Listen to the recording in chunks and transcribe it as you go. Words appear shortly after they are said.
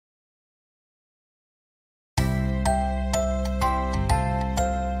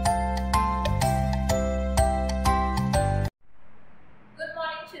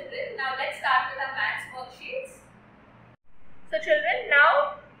So children,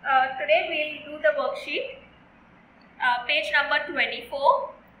 now today we will do the worksheet, page number 24,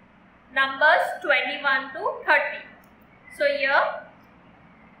 numbers 21 to 30. So here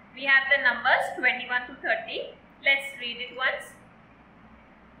we have the numbers 21 to 30. Let's read it once.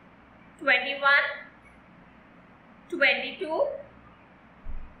 21, 22,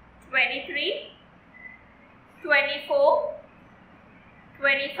 23, 24,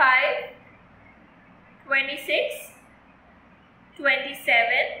 25, 26,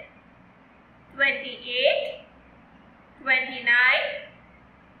 27, 28, 29,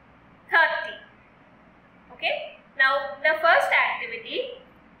 30. Okay. Now the first activity,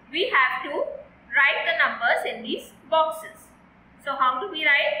 we have to write the numbers in these boxes. So how do we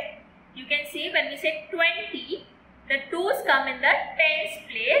write? You can see when we say 20, the 2's come in the tens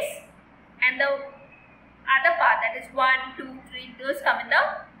place and the other part, that is 1, 2, 3, those come in the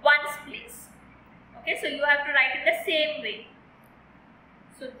ones place. Okay, so you have to write in the same way.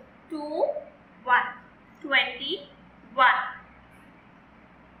 So 2, 1, 21,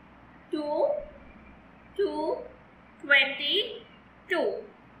 2, 2, 22,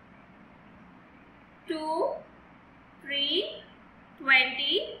 2, 3,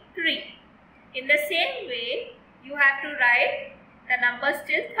 23. In the same way, you have to write the numbers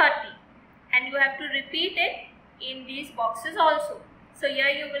till 30 and you have to repeat it in these boxes also. So here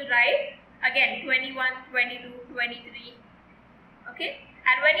you will write again 21, 22, 23. Okay.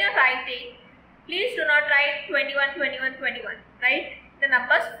 And when you are writing, please do not write 21, 21, 21. Write the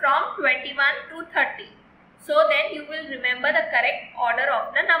numbers from 21 to 30. So then you will remember the correct order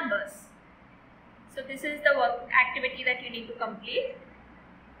of the numbers. So this is the work activity that you need to complete.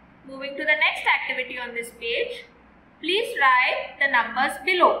 Moving to the next activity on this page, please write the numbers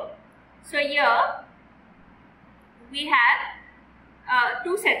below. So here we have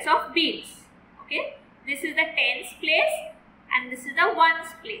two sets of beads. Okay, this is the tens place and this is the ones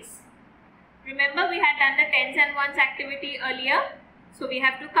place. Remember we had done the tens and ones activity earlier, so we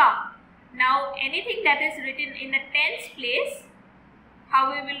have to count. Now anything that is written in the tens place,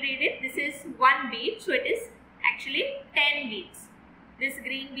 how we will read it? This is one bead, so it is actually 10 beads. This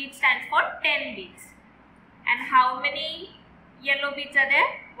green bead stands for 10 beads. And how many yellow beads are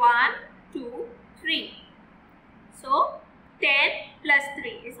there? 1, 2, 3. So 10 plus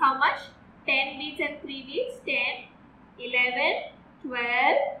 3 is how much? 10 beads and 3 beads. 10, 11,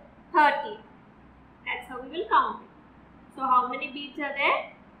 12, 13. That's how we will count it. So how many beads are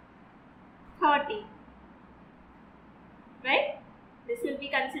there? 30. Right? This will be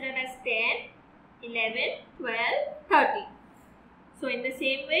considered as 10, 11, 12, 13. So in the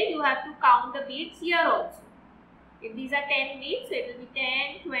same way, you have to count the beads here also. If these are 10 beads, so it will be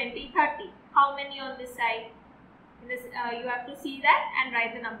 10, 20, 30. How many on this side? In this, you have to see that and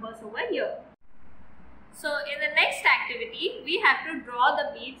write the numbers over here. So in the next activity, we have to draw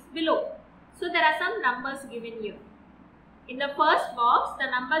the beads below. So there are some numbers given here. In the first box, the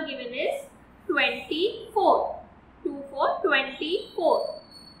number given is 24. 24.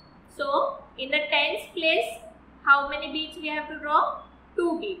 So in the tens place, how many beads we have to draw?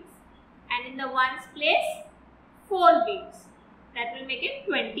 2 beads. And in the ones place, 4 beads. That will make it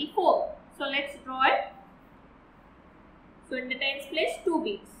 24. So let's draw it. So in the tens place, 2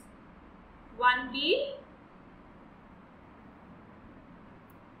 beads. 1 bead.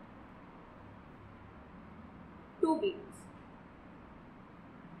 2 beads.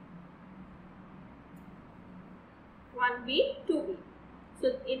 1 bead, 2 bead. So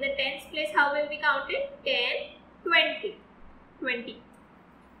in the tens place, how will we count it? 10, 20. 20.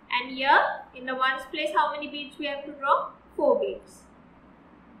 And here in the ones place, how many beads we have to draw? 4 beads.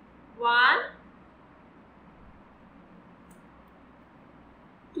 1,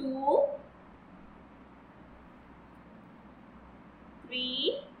 2,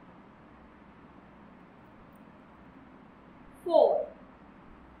 3, 4.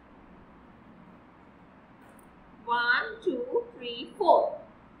 1, 2, 3, 4.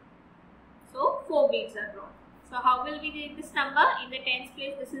 So 4 beads are drawn. So how will we read this number? In the tens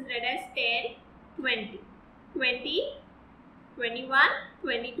place, this is read as 10, 20. 20, 21,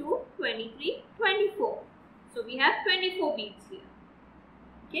 22, 23, 24. So we have 24 beads here.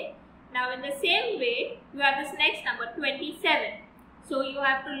 Okay. Now in the same way, you have this next number 27. So you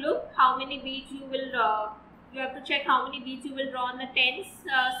have to look how many beads you will draw. You have to check how many beads you will draw on the tens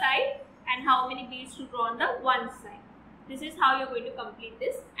side and how many beads to draw on the ones side. This is how you are going to complete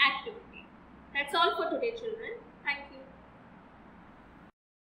this activity. That's all for today, children.